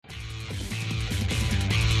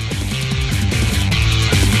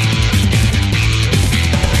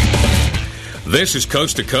This is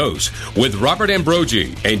Coast to Coast with Robert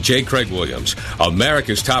Ambrogi and J. Craig Williams,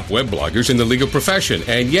 America's top web bloggers in the legal profession.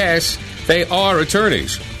 And yes, they are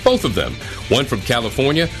attorneys, both of them. One from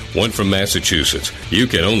California, one from Massachusetts. You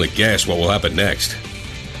can only guess what will happen next.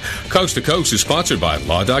 Coast to Coast is sponsored by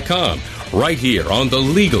Law.com, right here on the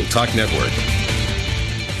Legal Talk Network.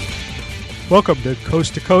 Welcome to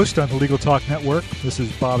Coast on the Legal Talk Network. This is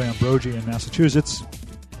Bob Ambrogi in Massachusetts.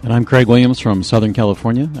 And I'm Craig Williams from Southern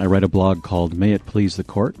California. I write a blog called May It Please the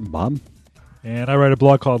Court. Bob? And I write a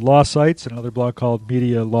blog called Law Sites and another blog called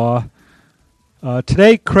Media Law.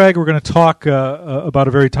 Today, Craig, we're going to talk about a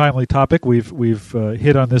very timely topic. We've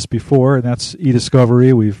hit on this before, and that's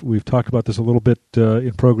e-discovery. We've talked about this a little bit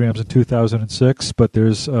in programs in 2006, but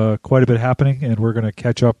there's quite a bit happening, and we're going to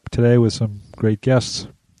catch up today with some great guests.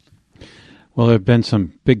 Well, there have been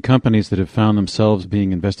some big companies that have found themselves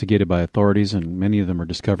being investigated by authorities, and many of them are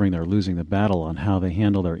discovering they're losing the battle on how they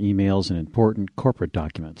handle their emails and important corporate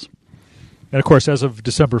documents. And, of course, as of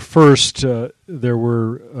December 1st, there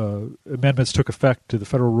were amendments took effect to the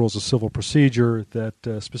Federal Rules of Civil Procedure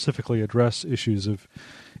that specifically address issues of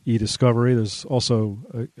e-discovery. There's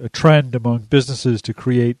also a trend among businesses to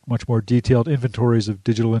create much more detailed inventories of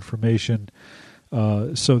digital information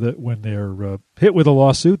so that when they're hit with a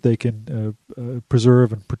lawsuit, they can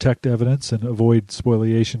preserve and protect evidence and avoid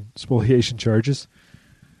spoliation charges.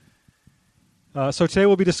 So today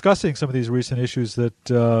we'll be discussing some of these recent issues that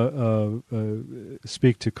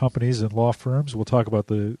speak to companies and law firms. We'll talk about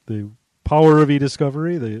the power of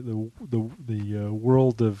e-discovery, the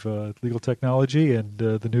world of legal technology, and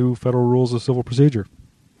the new Federal Rules of Civil Procedure.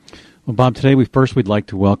 Well, Bob, today we'd like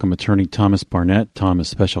to welcome attorney Thomas Barnett. Tom is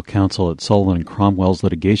special counsel at Sullivan & Cromwell's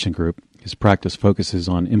Litigation Group. His practice focuses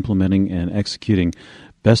on implementing and executing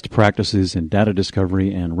best practices in data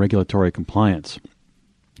discovery and regulatory compliance.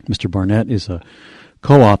 Mr. Barnett is a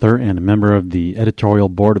co-author and a member of the editorial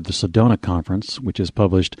board of the Sedona Conference, which has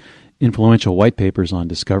published influential white papers on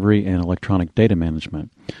discovery and electronic data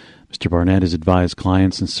management. Mr. Barnett has advised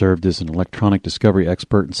clients and served as an electronic discovery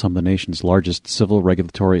expert in some of the nation's largest civil,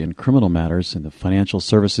 regulatory, and criminal matters in the financial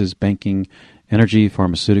services, banking, energy,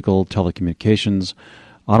 pharmaceutical, telecommunications,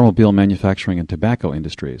 automobile manufacturing, and tobacco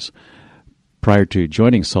industries. Prior to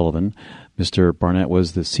joining Sullivan, Mr. Barnett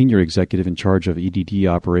was the senior executive in charge of EDD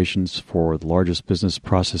operations for the largest business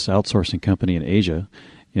process outsourcing company in Asia,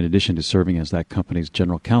 in addition to serving as that company's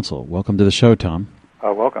general counsel. Welcome to the show, Tom.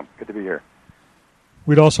 Welcome. Good to be here.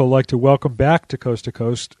 We'd also like to welcome back to Coast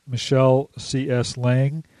Michelle C.S.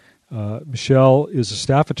 Lang. Michelle is a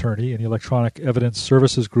staff attorney in the Electronic Evidence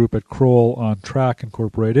Services Group at Kroll on Track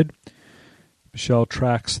Incorporated. Michelle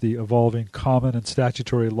tracks the evolving common and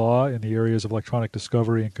statutory law in the areas of electronic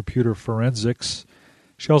discovery and computer forensics.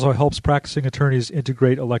 She also helps practicing attorneys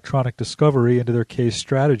integrate electronic discovery into their case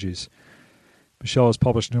strategies. Michelle has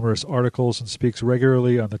published numerous articles and speaks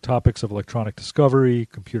regularly on the topics of electronic discovery,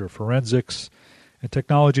 computer forensics, and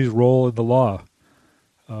technology's role in the law.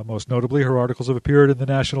 Most notably, her articles have appeared in the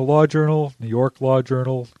National Law Journal, New York Law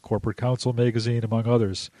Journal, Corporate Counsel magazine, among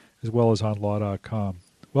others, as well as on Law.com.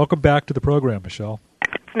 Welcome back to the program, Michelle.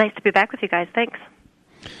 It's nice to be back with you guys. Thanks.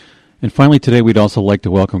 And finally, today we'd also like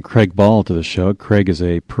to welcome Craig Ball to the show. Craig is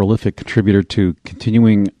a prolific contributor to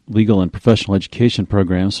continuing legal and professional education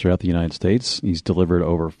programs throughout the United States. He's delivered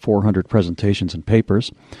over 400 presentations and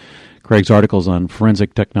papers. Craig's articles on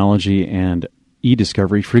forensic technology and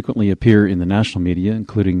e-discovery frequently appear in the national media,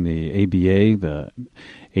 including the ABA, the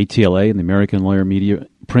ATLA, and the American Lawyer Media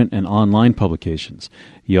print and online publications.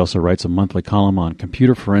 He also writes a monthly column on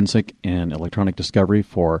computer forensic and electronic discovery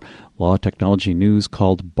for Law Technology News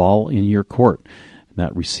called Ball in Your Court.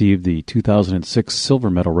 That received the 2006 Silver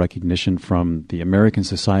Medal recognition from the American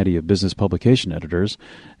Society of Business Publication Editors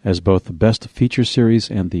as both the Best Feature Series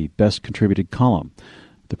and the Best Contributed Column.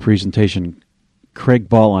 The presentation Craig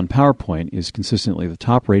Ball on PowerPoint is consistently the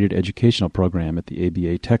top-rated educational program at the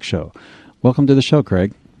ABA Tech Show. Welcome to the show,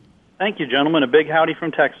 Craig. Thank you, gentlemen. A big howdy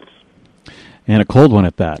from Texas. And a cold one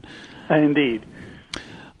at that. Indeed.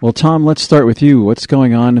 Well, Tom, let's start with you. What's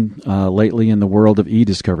going on lately in the world of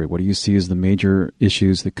e-discovery? What do you see as the major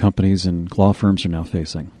issues that companies and law firms are now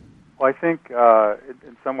facing? Well, I think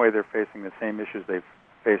in some way they're facing the same issues they've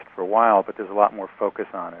faced for a while, but there's a lot more focus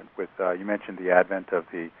on it. With you mentioned the advent of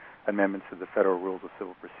the amendments to the Federal Rules of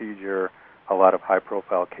Civil Procedure, a lot of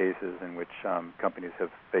high-profile cases in which companies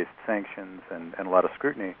have faced sanctions and a lot of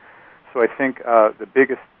scrutiny. So I think the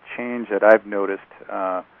biggest change that I've noticed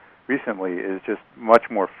recently is just much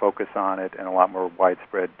more focus on it and a lot more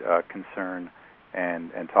widespread concern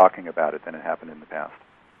and talking about it than it happened in the past.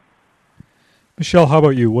 Michelle, how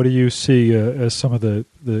about you? What do you see as some of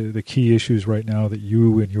the key issues right now that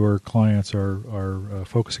you and your clients are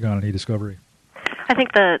focusing on in e-discovery? I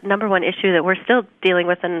think the number one issue that we're still dealing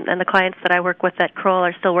with, and the clients that I work with at Kroll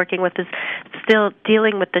are still working with, is still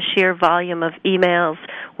dealing with the sheer volume of emails,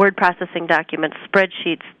 word processing documents,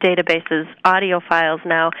 spreadsheets, databases, audio files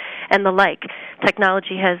now, and the like.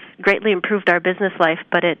 Technology has greatly improved our business life,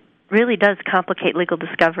 but it really does complicate legal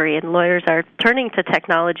discovery, and lawyers are turning to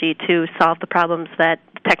technology to solve the problems that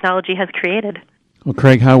technology has created. Well,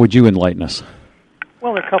 Craig, how would you enlighten us?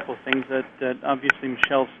 Well, there are a couple of things that obviously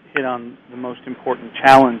Michelle's hit on the most important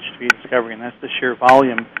challenge to e-discovery, and that's the sheer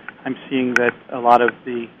volume. I'm seeing that a lot of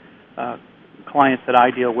the clients that I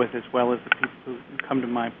deal with, as well as the people who come to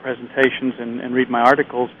my presentations and read my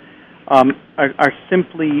articles, are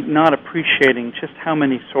simply not appreciating just how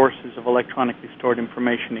many sources of electronically stored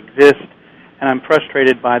information exist, and I'm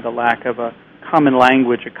frustrated by the lack of a common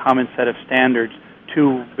language, a common set of standards.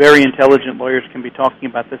 Two very intelligent lawyers can be talking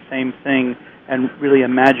about the same thing and really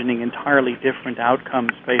imagining entirely different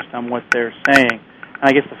outcomes based on what they're saying. And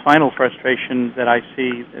I guess the final frustration that I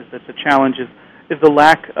see is that the challenge is the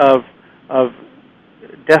lack of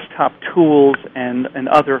desktop tools and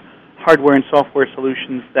other hardware and software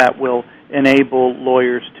solutions that will enable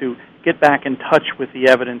lawyers to get back in touch with the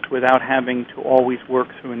evidence without having to always work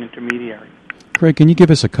through an intermediary. Craig, can you give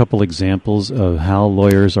us a couple examples of how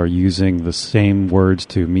lawyers are using the same words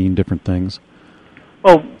to mean different things?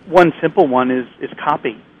 Well, one simple one is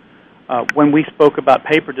copy. When we spoke about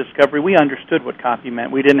paper discovery, we understood what copy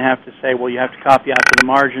meant. We didn't have to say, well, you have to copy out to the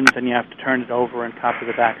margins and you have to turn it over and copy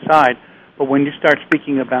the back side. But when you start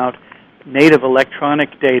speaking about native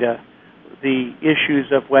electronic data, the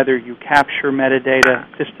issues of whether you capture metadata,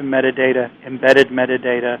 system metadata, embedded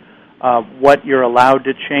metadata, what you're allowed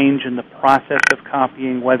to change in the process of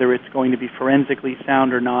copying, whether it's going to be forensically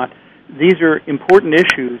sound or not, these are important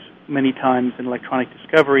issues many times in electronic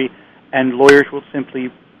discovery, and lawyers will simply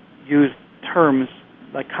use terms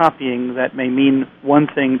like copying that may mean one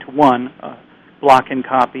thing to one, block and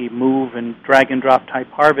copy, move and drag and drop type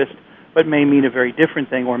harvest, but may mean a very different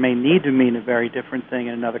thing or may need to mean a very different thing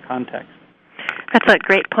in another context. That's a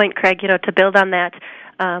great point, Craig. To build on that,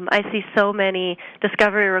 I see so many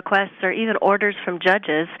discovery requests or even orders from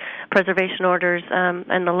judges, preservation orders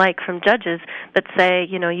and the like from judges that say,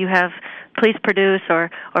 you have please produce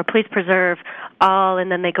or please preserve all,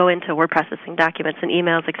 and then they go into word processing documents and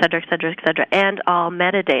emails, et cetera, et cetera, et cetera, and all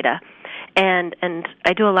metadata. And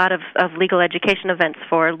I do a lot of legal education events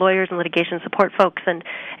for lawyers and litigation support folks, and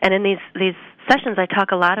in these sessions I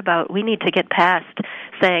talk a lot about we need to get past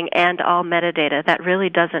saying and all metadata. That really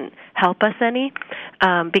doesn't help us any,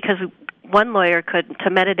 because one lawyer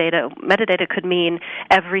metadata could mean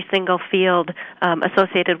every single field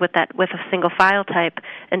associated with a single file type,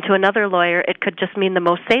 and to another lawyer it could just mean the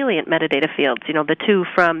most salient metadata fields, the two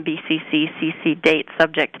from BCC, CC, date,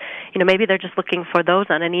 subject. Maybe they're just looking for those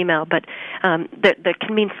on an email, but that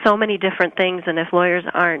can mean so many different things, and if lawyers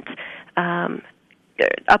aren't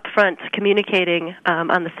upfront communicating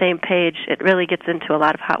on the same page, it really gets into a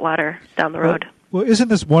lot of hot water down the road. Well, isn't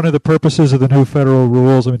this one of the purposes of the new federal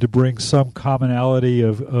rules? To bring some commonality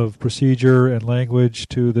of procedure and language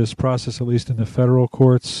to this process, at least in the federal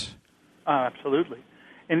courts? Absolutely.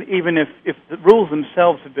 And even if the rules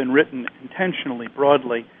themselves have been written intentionally,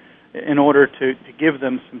 broadly, in order to give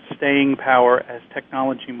them some staying power as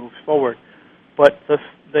technology moves forward, but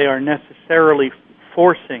they are necessarily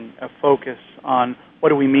forcing a focus on what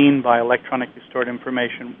do we mean by electronically stored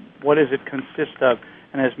information, what does it consist of,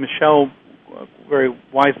 and as Michelle very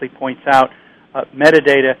wisely points out,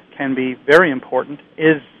 metadata can be very important,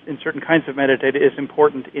 in certain kinds of metadata is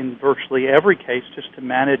important in virtually every case just to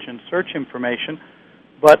manage and search information,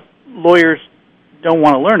 but lawyers don't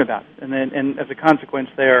want to learn about it. And as a consequence,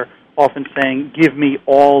 they're often saying, give me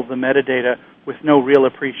all the metadata with no real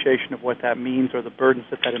appreciation of what that means or the burdens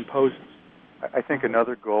that imposes. I think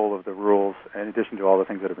another goal of the rules, in addition to all the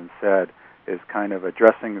things that have been said, is kind of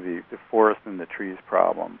addressing the forest and the trees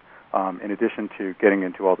problem. In addition to getting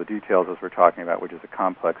into all the details as we're talking about, which is a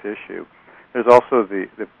complex issue, there's also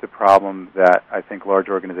the problem that I think large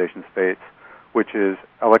organizations face, which is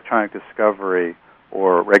electronic discovery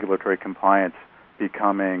or regulatory compliance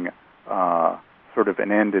becoming sort of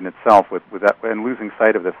an end in itself, with that, and losing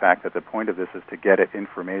sight of the fact that the point of this is to get at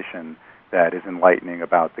information that is enlightening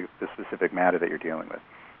about the specific matter that you're dealing with.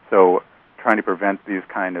 So trying to prevent these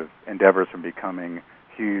kind of endeavors from becoming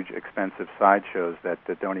huge, expensive sideshows that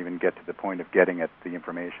don't even get to the point of getting at the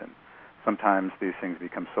information. Sometimes these things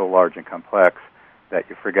become so large and complex that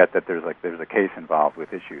you forget that there's a case involved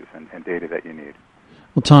with issues and data that you need.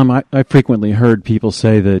 Well, Tom, I frequently heard people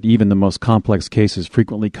say that even the most complex cases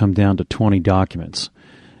frequently come down to 20 documents,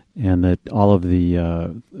 and that all of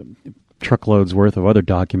the truckloads worth of other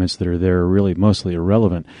documents that are there are really mostly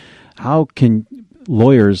irrelevant. How can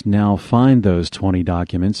lawyers now find those 20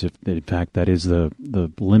 documents, if in fact that is the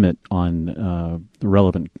limit on the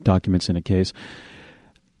relevant documents in a case,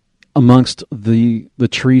 amongst the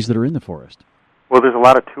trees that are in the forest? Well, there's a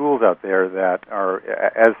lot of tools out there that are,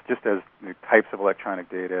 as the types of electronic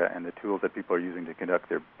data and the tools that people are using to conduct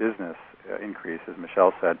their business increase, as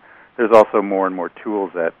Michelle said, there's also more and more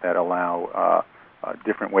tools that allow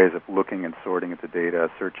different ways of looking and sorting at the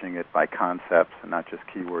data, searching it by concepts and not just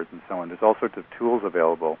keywords and so on. There's all sorts of tools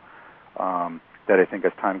available that I think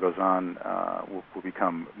as time goes on will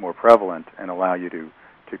become more prevalent and allow you to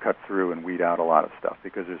cut through and weed out a lot of stuff,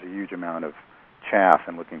 because there's a huge amount of chaff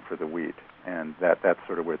and looking for the wheat, and that's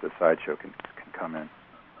sort of where the sideshow can come in.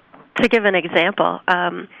 To give an example,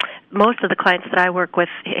 most of the clients that I work with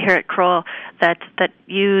here at Kroll that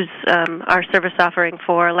use our service offering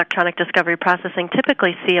for electronic discovery processing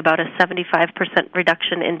typically see about a 75%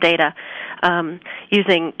 reduction in data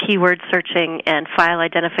using keyword searching and file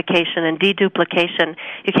identification and deduplication.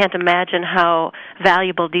 You can't imagine how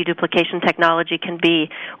valuable deduplication technology can be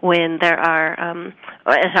when there are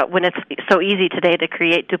when it's so easy today to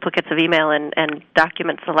create duplicates of email and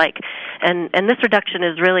documents alike. And this reduction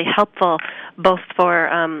is really helpful both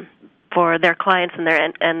for their clients and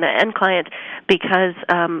the end client because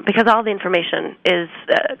all the information is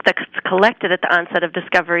that's collected at the onset of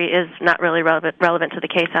discovery is not really relevant to the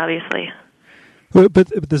case, obviously.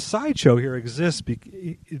 But the sideshow here exists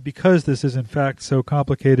because this is in fact so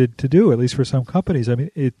complicated to do, at least for some companies. I mean,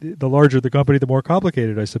 the larger the company, the more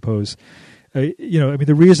complicated, I suppose.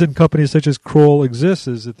 The reason companies such as Kroll exist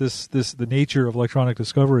is that the nature of electronic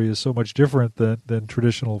discovery is so much different than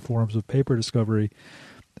traditional forms of paper discovery.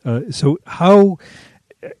 So how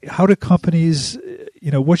do companies,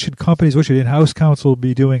 what should in-house counsel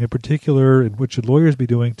be doing in particular, and what should lawyers be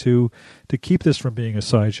doing to keep this from being a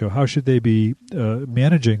sideshow? How should they be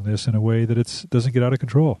managing this in a way that it doesn't get out of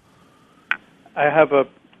control? I have an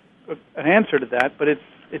answer to that, but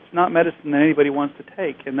it's not medicine that anybody wants to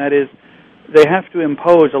take, and that is they have to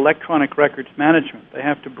impose electronic records management. They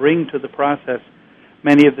have to bring to the process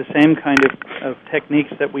many of the same kind of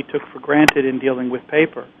techniques that we took for granted in dealing with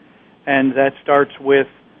paper. And that starts with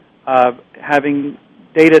having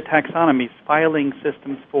data taxonomies, filing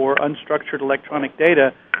systems for unstructured electronic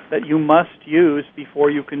data that you must use before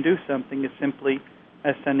you can do something as simply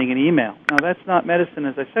as sending an email. Now, that's not medicine,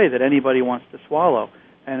 as I say, that anybody wants to swallow.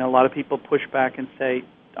 And a lot of people push back and say,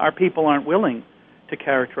 our people aren't willing to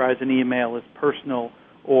characterize an email as personal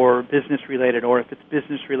or business-related, or if it's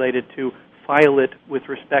business-related, to file it with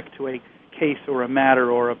respect to a case or a matter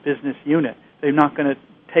or a business unit. They're not going to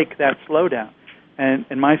take that slowdown. And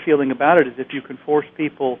my feeling about it is if you can force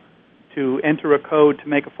people to enter a code to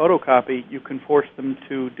make a photocopy, you can force them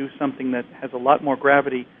to do something that has a lot more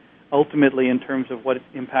gravity ultimately in terms of what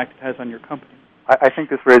impact it has on your company. I think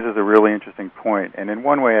this raises a really interesting point, and in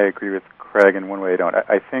one way I agree with Craig, and in one way I don't.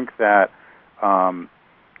 I think that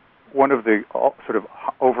one of the sort of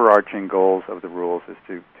overarching goals of the rules is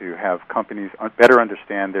to have companies better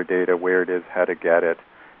understand their data, where it is, how to get it,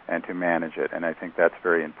 and to manage it, and I think that's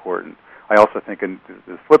very important. I also think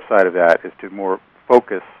the flip side of that is to more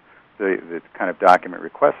focus the kind of document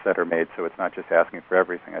requests that are made, so it's not just asking for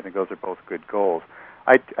everything. I think those are both good goals.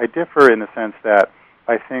 I differ in the sense that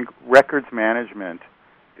I think records management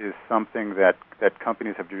is something that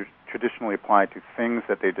companies have traditionally applied to things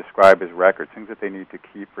that they describe as records, things that they need to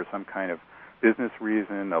keep for some kind of business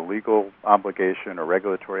reason, a legal obligation, or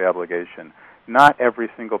regulatory obligation. Not every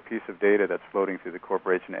single piece of data that's floating through the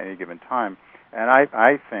corporation at any given time. And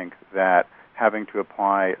I think that having to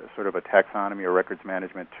apply sort of a taxonomy or records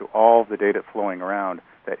management to all the data flowing around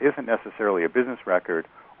that isn't necessarily a business record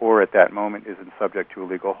or at that moment isn't subject to a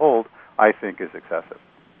legal hold, I think is excessive.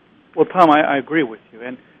 Well, Tom, I agree with you.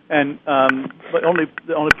 But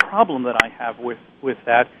the only problem that I have with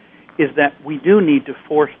that is that we do need to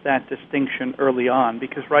force that distinction early on,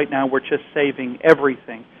 because right now we're just saving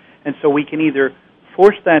everything. And so we can either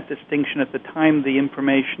force that distinction at the time the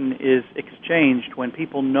information is exchanged, when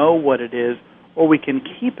people know what it is, or we can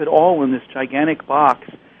keep it all in this gigantic box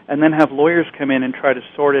and then have lawyers come in and try to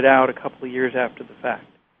sort it out a couple of years after the fact.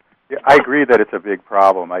 Yeah, I agree that it's a big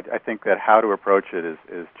problem. I think that how to approach it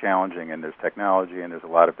is challenging, and there's technology and there's a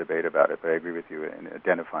lot of debate about it, but I agree with you in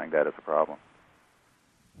identifying that as a problem.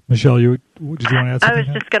 Michelle, did you want to add something? I was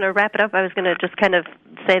just going to wrap it up. I was going to just kind of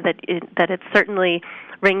say that it's certainly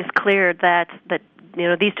rings clear that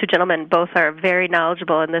these two gentlemen both are very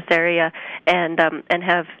knowledgeable in this area and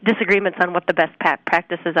have disagreements on what the best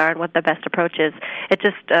practices are and what the best approach is. It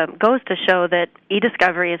just goes to show that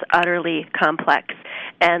e-discovery is utterly complex,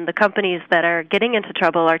 and the companies that are getting into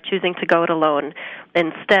trouble are choosing to go it alone.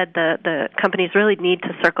 Instead, the companies really need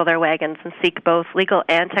to circle their wagons and seek both legal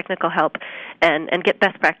and technical help and get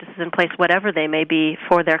best practices in place, whatever they may be,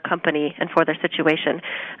 for their company and for their situation.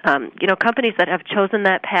 Companies that have chosen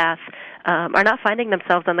that path are not finding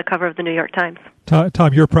themselves on the cover of the New York Times.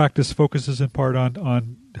 Tom, your practice focuses in part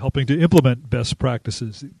on helping to implement best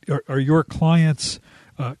practices. Are your clients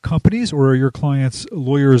companies, or are your clients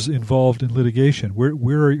lawyers involved in litigation?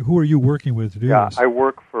 Who are you working with to do this? I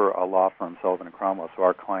work for a law firm, Sullivan & Cromwell, so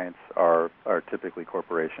our clients are typically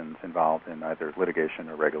corporations involved in either litigation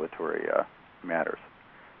or regulatory matters.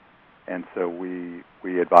 And so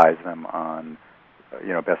we advise them on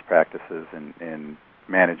best practices in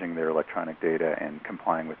managing their electronic data and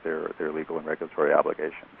complying with their legal and regulatory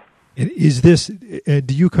obligations. Is this?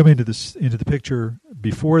 Do you come into the picture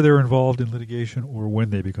before they're involved in litigation, or when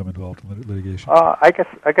they become involved in litigation? I guess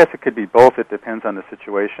it could be both. It depends on the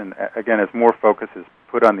situation. Again, as more focus is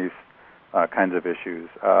put on these kinds of issues,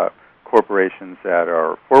 corporations that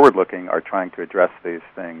are forward-looking are trying to address these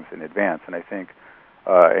things in advance. And I think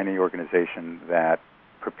any organization that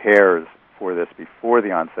prepares for this before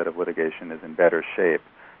the onset of litigation is in better shape.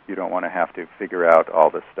 You don't want to have to figure out all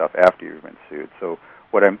this stuff after you've been sued. So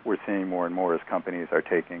we're seeing more and more is companies are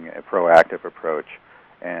taking a proactive approach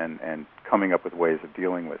and coming up with ways of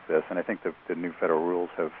dealing with this. And I think the new federal rules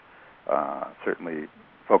have certainly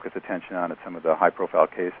focused attention on it, some of the high-profile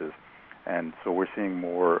cases. And so we're seeing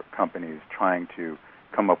more companies trying to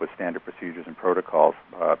come up with standard procedures and protocols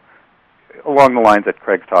along the lines that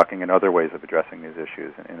Craig's talking, and other ways of addressing these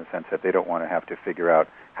issues in the sense that they don't want to have to figure out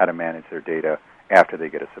how to manage their data after they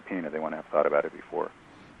get a subpoena. They want to have thought about it before.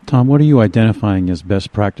 Tom, what are you identifying as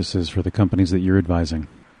best practices for the companies that you're advising?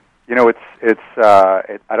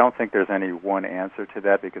 I don't think there's any one answer to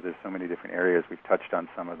that because there's so many different areas. We've touched on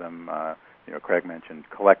some of them. Craig mentioned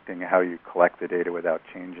collecting, how you collect the data without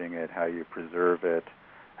changing it, how you preserve it,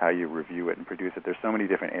 how you review it and produce it. There's so many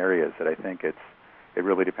different areas that I think it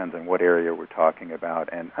really depends on what area we're talking about.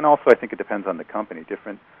 And also I think it depends on the company.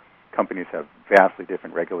 Different companies have vastly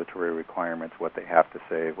different regulatory requirements, what they have to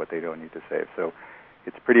save, what they don't need to save. So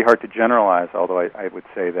it's pretty hard to generalize, although I would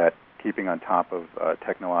say that keeping on top of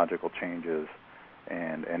technological changes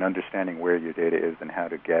and understanding where your data is and how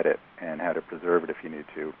to get it and how to preserve it if you need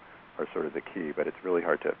to are sort of the key. But it's really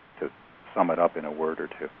hard to sum it up in a word or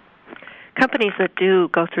two. Companies that do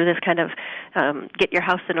go through this kind of get your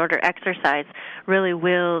house in order exercise really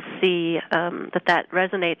will see that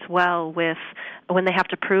resonates well with when they have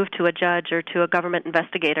to prove to a judge or to a government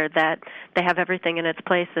investigator that they have everything in its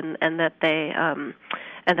place and that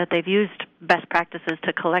they've used best practices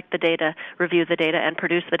to collect the data, review the data, and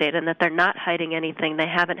produce the data, and that they're not hiding anything. They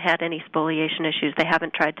haven't had any spoliation issues. They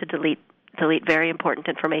haven't tried to delete very important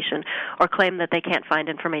information or claim that they can't find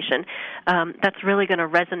information. That's really going to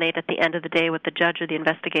resonate at the end of the day with the judge or the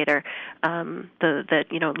investigator.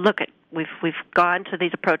 We've gone to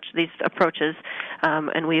these approaches,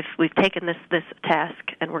 and we've taken this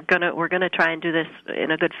task, and we're gonna try and do this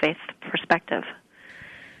in a good faith perspective.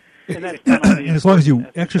 And as long as you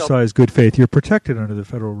exercise good faith, you're protected under the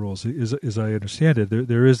federal rules. As I understand it,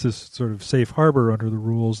 there is this sort of safe harbor under the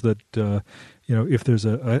rules that if there's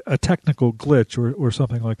a technical glitch or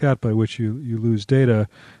something like that by which you lose data,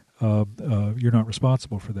 you're not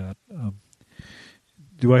responsible for that.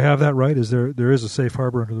 Do I have that right? There is a safe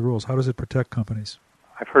harbor under the rules? How does it protect companies?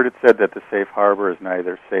 I've heard it said that the safe harbor is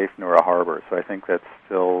neither safe nor a harbor, so I think that's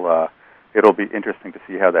still. It'll be interesting to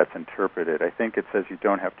see how that's interpreted. I think it says you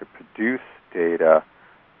don't have to produce data,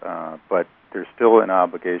 but there's still an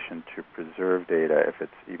obligation to preserve data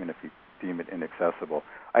even if you deem it inaccessible.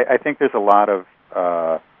 I think there's a lot of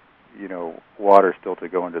water still to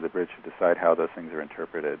go under the bridge to decide how those things are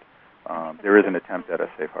interpreted. There is an attempt at a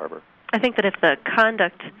safe harbor. I think that if the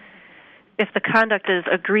conduct is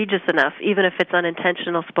egregious enough, even if it's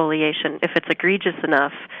unintentional spoliation, if it's egregious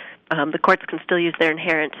enough, the courts can still use their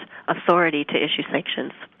inherent authority to issue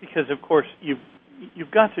sanctions. Because, of course,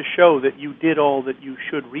 you've got to show that you did all that you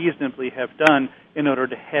should reasonably have done in order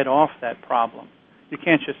to head off that problem. You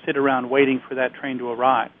can't just sit around waiting for that train to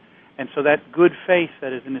arrive. And so that good faith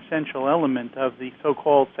that is an essential element of the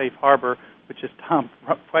so-called safe harbor, which, as Tom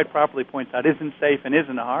quite properly points out, isn't safe and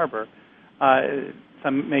isn't a harbor.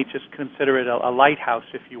 Some may just consider it a lighthouse,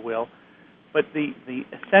 if you will. But the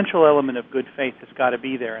essential element of good faith has got to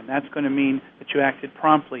be there, and that's going to mean that you acted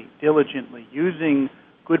promptly, diligently, using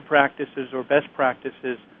good practices or best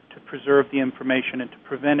practices to preserve the information and to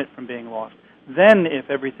prevent it from being lost. Then if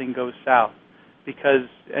everything goes south, because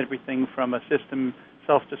everything from a system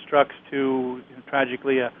self-destructs to,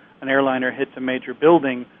 tragically, an airliner hits a major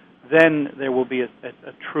building, then there will be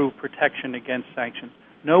a true protection against sanctions.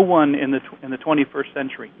 No one in the 21st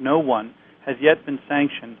century, no one has yet been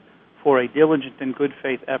sanctioned for a diligent and good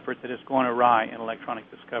faith effort that has gone awry in electronic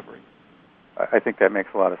discovery. I think that makes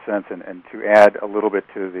a lot of sense. And to add a little bit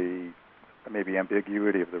to the maybe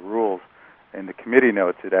ambiguity of the rules, in the committee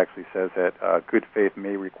notes it actually says that good faith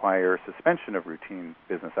may require suspension of routine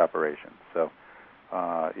business operations. So,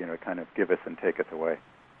 kind of giveth and taketh away.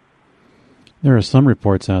 There are some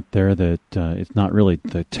reports out there that it's not really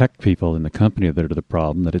the tech people in the company that are the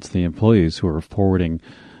problem, that it's the employees who are forwarding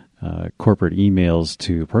corporate emails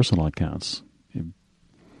to personal accounts.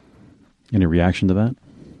 Any reaction to that?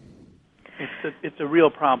 It's a real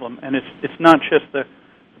problem, and it's not just the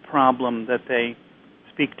problem that they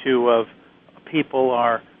speak to of people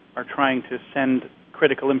are trying to send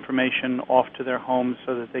critical information off to their homes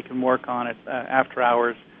so that they can work on it after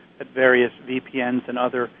hours at various VPNs and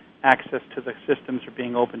other access to the systems are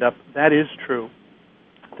being opened up. That is true.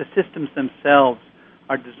 The systems themselves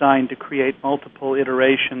are designed to create multiple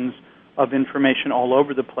iterations of information all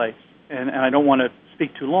over the place. And I don't want to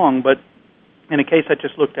speak too long, but in a case I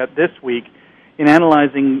just looked at this week, in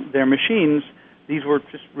analyzing their machines, these were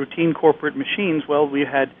just routine corporate machines. Well, we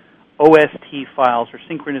had OST files or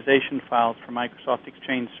synchronization files for Microsoft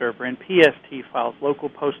Exchange Server and PST files, local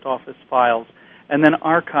post office files, and then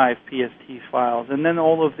archive PST files, and then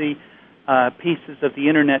all of the pieces of the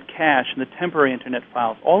Internet cache and the temporary Internet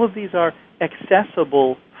files. All of these are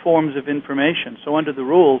accessible forms of information. So under the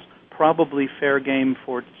rules, probably fair game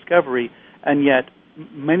for discovery, and yet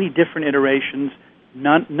many different iterations,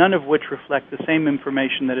 none of which reflect the same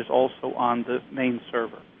information that is also on the main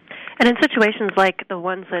server. And in situations like the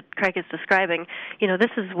ones that Craig is describing, this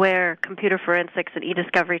is where computer forensics and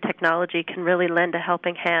e-discovery technology can really lend a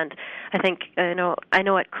helping hand. I think, I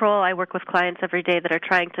know at Kroll I work with clients every day that are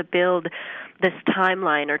trying to build this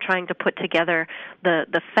timeline or trying to put together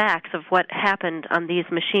the facts of what happened on these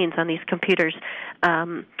machines, on these computers,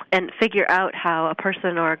 and figure out how a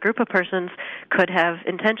person or a group of persons could have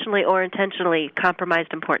intentionally or intentionally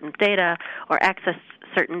compromised important data or accessed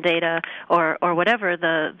certain data or whatever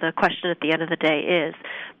the question at the end of the day is.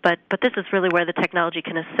 But this is really where the technology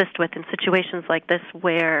can assist with in situations like this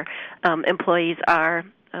where employees are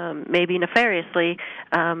maybe nefariously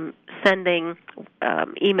sending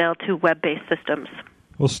email to web-based systems.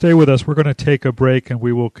 Well, stay with us. We're going to take a break, and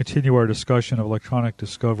we will continue our discussion of electronic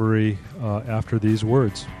discovery after these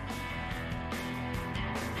words.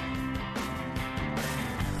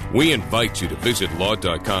 We invite you to visit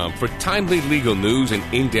law.com for timely legal news and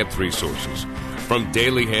in-depth resources. From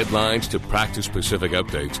daily headlines to practice-specific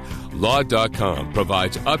updates, law.com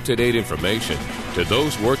provides up-to-date information to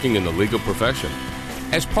those working in the legal profession.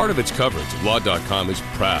 As part of its coverage, law.com is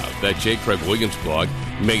proud that J. Craig Williams' blog,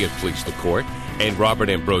 May It Please the Court, and Robert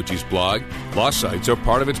Ambrogi's blog, Law Sites, are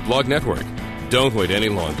part of its blog network. Don't wait any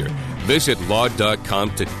longer. Visit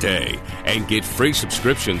law.com today and get free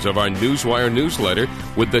subscriptions of our Newswire newsletter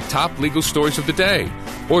with the top legal stories of the day.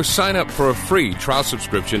 Or sign up for a free trial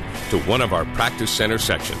subscription to one of our Practice Center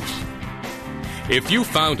sections. If you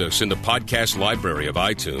found us in the podcast library of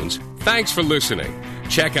iTunes, thanks for listening.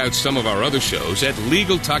 Check out some of our other shows at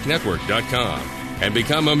LegalTalkNetwork.com and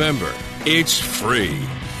become a member. It's free.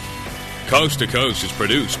 Coast to Coast is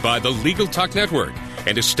produced by the Legal Talk Network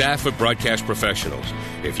and a staff of broadcast professionals.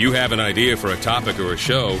 If you have an idea for a topic or a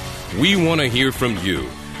show, we want to hear from you.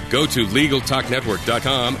 Go to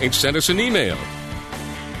LegalTalkNetwork.com and send us an email.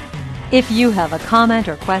 If you have a comment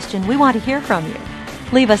or question, we want to hear from you.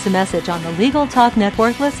 Leave us a message on the Legal Talk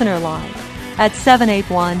Network listener line at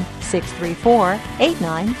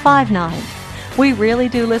 781-634-8959. We really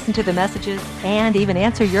do listen to the messages and even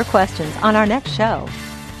answer your questions on our next show.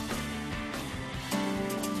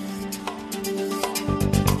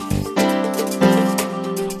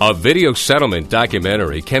 A video settlement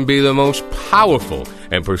documentary can be the most powerful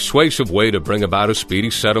and persuasive way to bring about a speedy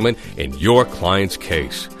settlement in your client's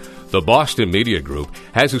case. The Boston Media Group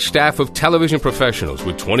has a staff of television professionals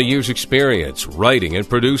with 20 years' experience writing and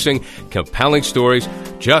producing compelling stories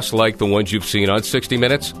just like the ones you've seen on 60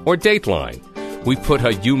 Minutes or Dateline. We put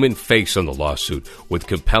a human face on the lawsuit with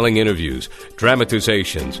compelling interviews,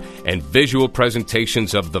 dramatizations, and visual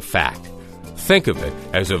presentations of the fact. Think of it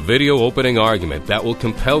as a video opening argument that will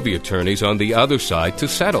compel the attorneys on the other side to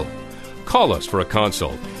settle. Call us for a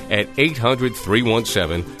consult at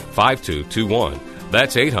 800-317-5221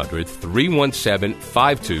 That's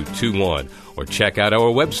 800-317-5221. Or check out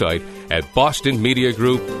our website at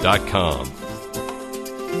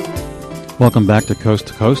bostonmediagroup.com. Welcome back to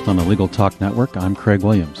Coast on the Legal Talk Network. I'm Craig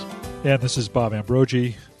Williams. And this is Bob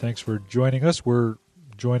Ambrogi. Thanks for joining us. We're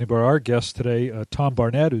joined by our guest today, Tom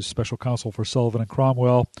Barnett, who's special counsel for Sullivan &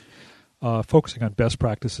 Cromwell, focusing on best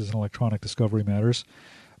practices in electronic discovery matters.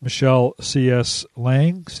 Michelle C.S.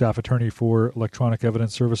 Lang, staff attorney for Electronic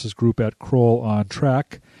Evidence Services Group at Kroll on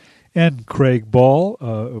Track, and Craig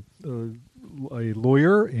Ball, a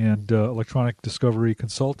lawyer and electronic discovery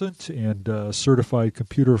consultant and certified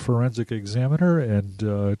computer forensic examiner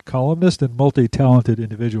and columnist and multi-talented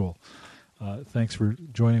individual. Thanks for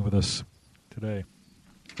joining with us today.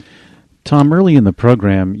 Tom, early in the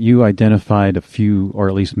program, you identified a few, or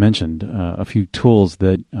at least mentioned a few tools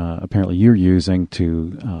that apparently you're using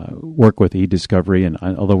to work with e-discovery. And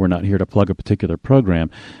although we're not here to plug a particular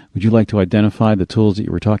program, would you like to identify the tools that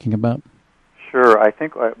you were talking about? Sure. I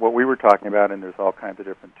think what we were talking about, and there's all kinds of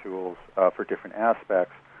different tools for different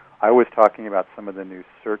aspects, I was talking about some of the new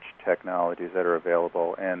search technologies that are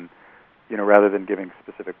available. And, rather than giving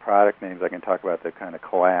specific product names, I can talk about the kind of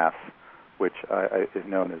class, which is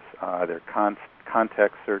known as either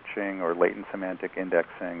context searching or latent semantic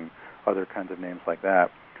indexing, other kinds of names like that,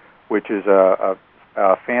 which is a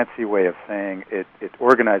fancy way of saying it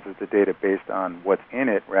organizes the data based on what's in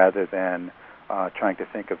it rather than trying to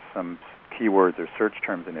think of some keywords or search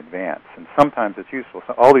terms in advance. And sometimes it's useful.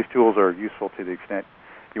 So all these tools are useful to the extent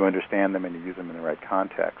you understand them and you use them in the right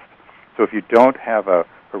context. So if you don't have a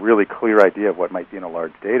really clear idea of what might be in a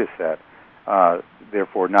large data set,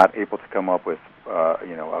 therefore not able to come up with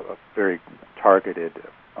a very targeted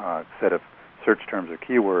set of search terms or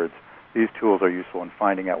keywords, these tools are useful in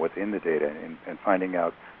finding out what's in the data and finding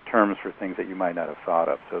out terms for things that you might not have thought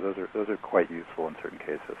of. So those are quite useful in certain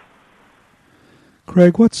cases.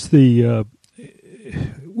 Craig, what's the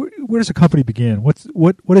where does a company begin?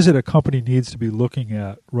 What is it a company needs to be looking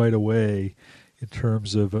at right away in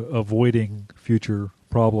terms of avoiding future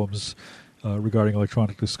problems regarding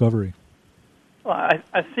electronic discovery? Well,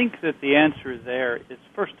 I think that the answer there is,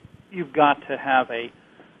 first, you've got to have an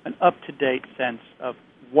up-to-date sense of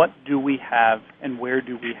what do we have and where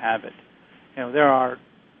do we have it. There are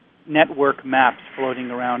network maps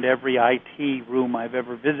floating around every IT room I've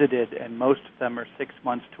ever visited, and most of them are 6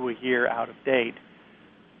 months to a year out of date.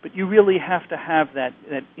 But you really have to have that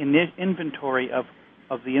inventory of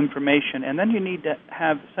the information, and then you need to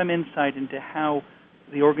have some insight into how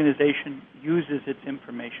the organization uses its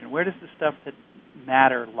information. Where does the stuff that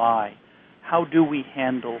matter lie? How do we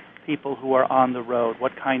handle people who are on the road?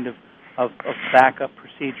 What kind of backup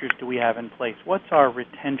procedures do we have in place? What's our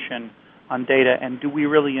retention on data, and do we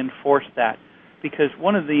really enforce that? Because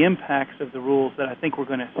one of the impacts of the rules that I think we're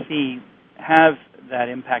going to see have that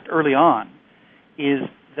impact early on is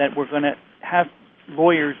that we're going to have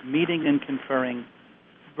lawyers meeting and conferring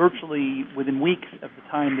virtually within weeks of the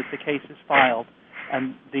time that the case is filed,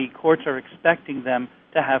 and the courts are expecting them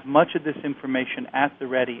to have much of this information at the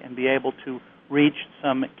ready and be able to reach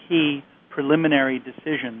some key preliminary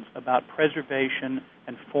decisions about preservation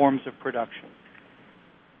and forms of production.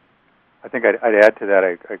 I think I'd add to that.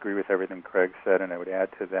 I agree with everything Craig said, and I would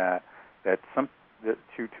add to that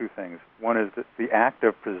two things. One is that the act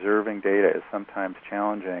of preserving data is sometimes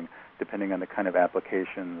challenging depending on the kind of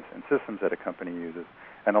applications and systems that a company uses.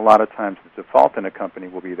 And a lot of times the default in a company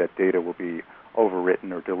will be that data will be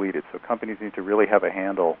overwritten or deleted. So companies need to really have a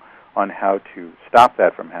handle on how to stop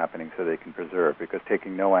that from happening so they can preserve, because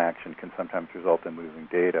taking no action can sometimes result in losing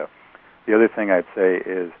data. The other thing I'd say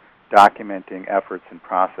is documenting efforts and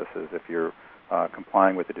processes. If you're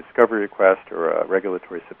complying with a discovery request or a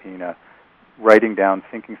regulatory subpoena, writing down,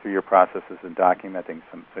 thinking through your processes and documenting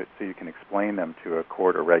some so you can explain them to a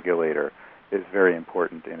court or regulator is very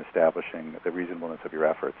important in establishing the reasonableness of your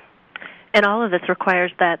efforts. And all of this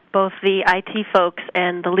requires that both the IT folks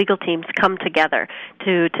and the legal teams come together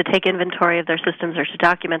to take inventory of their systems or to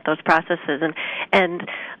document those processes. And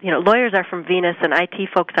lawyers are from Venus and IT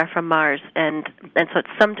folks are from Mars, and so it's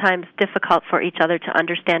sometimes difficult for each other to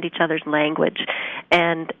understand each other's language.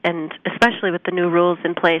 And especially with the new rules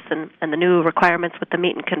in place and the new requirements with the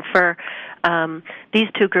meet and confer, these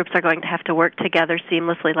two groups are going to have to work together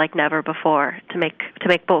seamlessly like never before to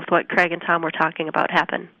make both what Craig and Tom were talking about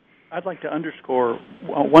happen. I'd like to underscore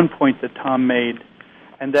one point that Tom made,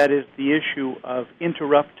 and that is the issue of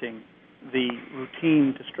interrupting the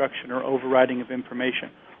routine destruction or overriding of information.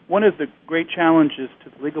 One of the great challenges to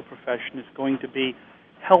the legal profession is going to be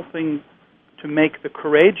helping to make the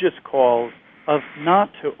courageous calls of not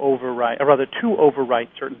to overwrite, or rather to overwrite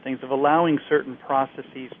certain things, of allowing certain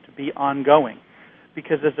processes to be ongoing.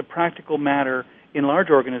 because as a practical matter, in large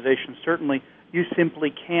organizations, certainly, you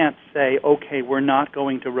simply can't say, okay, we're not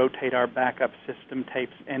going to rotate our backup system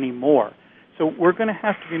tapes anymore. So we're going to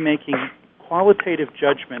have to be making qualitative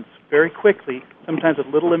judgments very quickly, sometimes with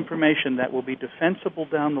little information that will be defensible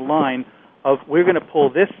down the line of we're going to pull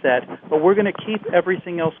this set, but we're going to keep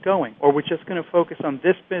everything else going, or we're just going to focus on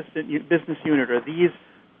this business unit or these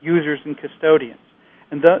users and custodians.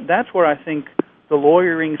 And that's where I think the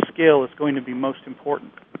lawyering skill is going to be most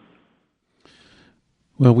important.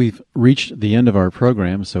 Well, we've reached the end of our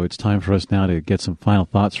program, so it's time for us now to get some final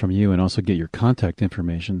thoughts from you and also get your contact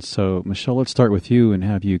information. So, Michelle, let's start with you and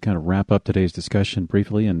have you kind of wrap up today's discussion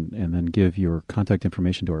briefly and then give your contact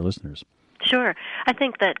information to our listeners. Sure. I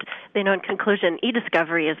think that, in conclusion,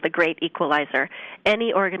 e-discovery is the great equalizer.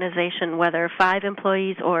 Any organization, whether 5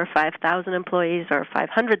 employees or 5,000 employees or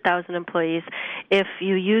 500,000 employees, if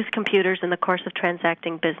you use computers in the course of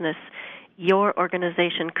transacting business, your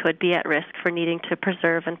organization could be at risk for needing to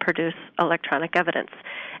preserve and produce electronic evidence,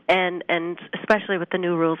 and especially with the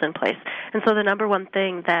new rules in place. And so the number one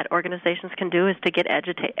thing that organizations can do is to get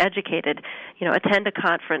educated. Attend a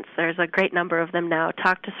conference. There's a great number of them now.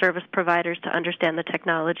 Talk to service providers to understand the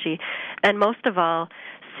technology. And most of all,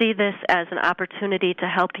 see this as an opportunity to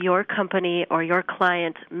help your company or your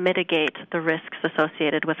client mitigate the risks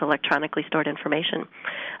associated with electronically stored information.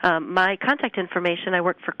 My contact information, I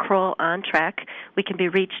work for Kroll OnTrack. We can be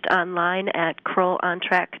reached online at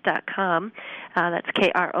KrollOnTrack.com. That's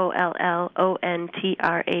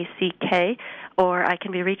KROLLONTRACK. Or I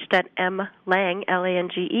can be reached at mlange,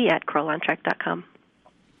 LANGE, at KrollOnTrack.com.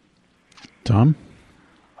 Tom?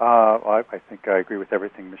 I think I agree with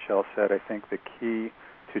everything Michelle said. I think the key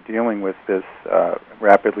to dealing with this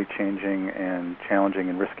rapidly changing and challenging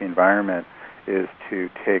and risky environment is to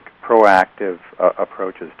take proactive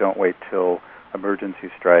approaches. Don't wait till emergency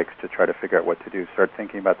strikes to try to figure out what to do. Start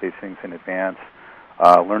thinking about these things in advance.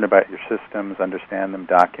 Learn about your systems, understand them,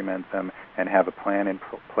 document them, and have a plan in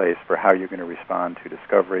place for how you're going to respond to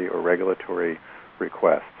discovery or regulatory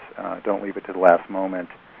requests. Don't leave it to the last moment,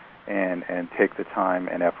 and take the time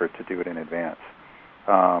and effort to do it in advance.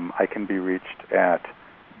 I can be reached at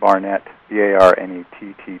Barnett,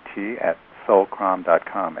 BARNETTT, at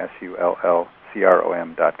sullcrom.com,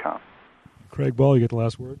 SULLCROM.com. Craig Ball, you get the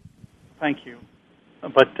last word. Thank you.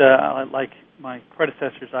 But like my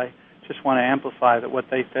predecessors, I just want to amplify that what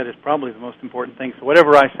they said is probably the most important thing. So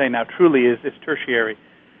whatever I say now truly is tertiary.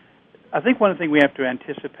 I think one of the things we have to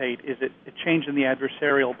anticipate is a change in the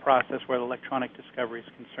adversarial process where electronic discovery is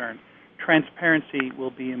concerned. Transparency will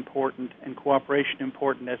be important and cooperation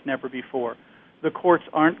important as never before. The courts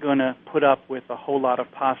aren't going to put up with a whole lot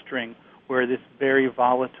of posturing where this very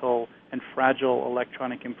volatile and fragile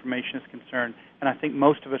electronic information is concerned. And I think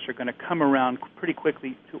most of us are going to come around pretty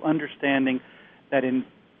quickly to understanding that in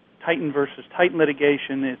Titan versus Titan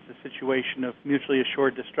litigation, it's a situation of mutually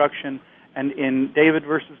assured destruction. And in David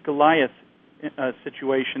versus Goliath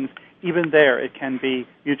situations, even there it can be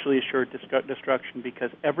mutually assured destruction because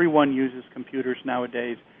everyone uses computers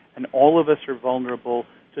nowadays, and all of us are vulnerable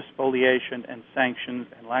to spoliation and sanctions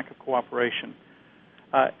and lack of cooperation.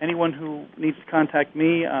 Anyone who needs to contact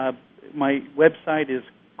me, my website is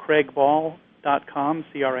craigball.com,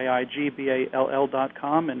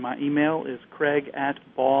 CRAIGBALL.com, and my email is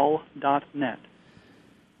craig@ball.net.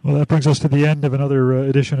 Well, that brings us to the end of another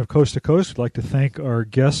edition of Coast to Coast. We'd like to thank our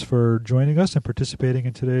guests for joining us and participating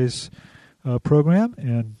in today's program.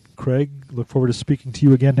 And Craig, look forward to speaking to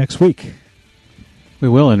you again next week. We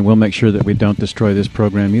will, and we'll make sure that we don't destroy this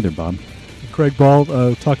program either, Bob. Craig Ball,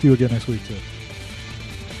 talk to you again next week, too.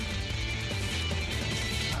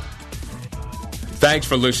 Thanks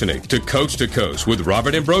for listening to Coast with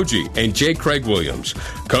Robert Ambrogi and J. Craig Williams.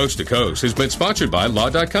 Coast to Coast has been sponsored by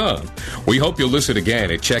Law.com. We hope you'll listen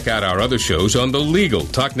again and check out our other shows on the Legal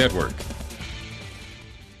Talk Network.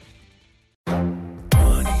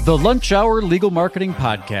 The Lunch Hour Legal Marketing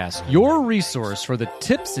Podcast, your resource for the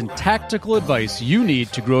tips and tactical advice you need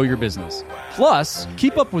to grow your business. Plus,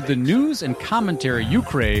 keep up with the news and commentary you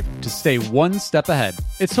crave to stay one step ahead.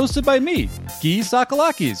 It's hosted by me, Guy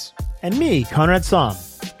Sakalakis. And me, Conrad Somm.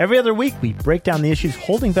 Every other week, we break down the issues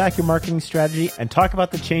holding back your marketing strategy and talk about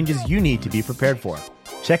the changes you need to be prepared for.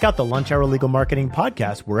 Check out the Lunch Hour Legal Marketing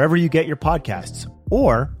Podcast wherever you get your podcasts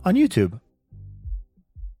or on YouTube.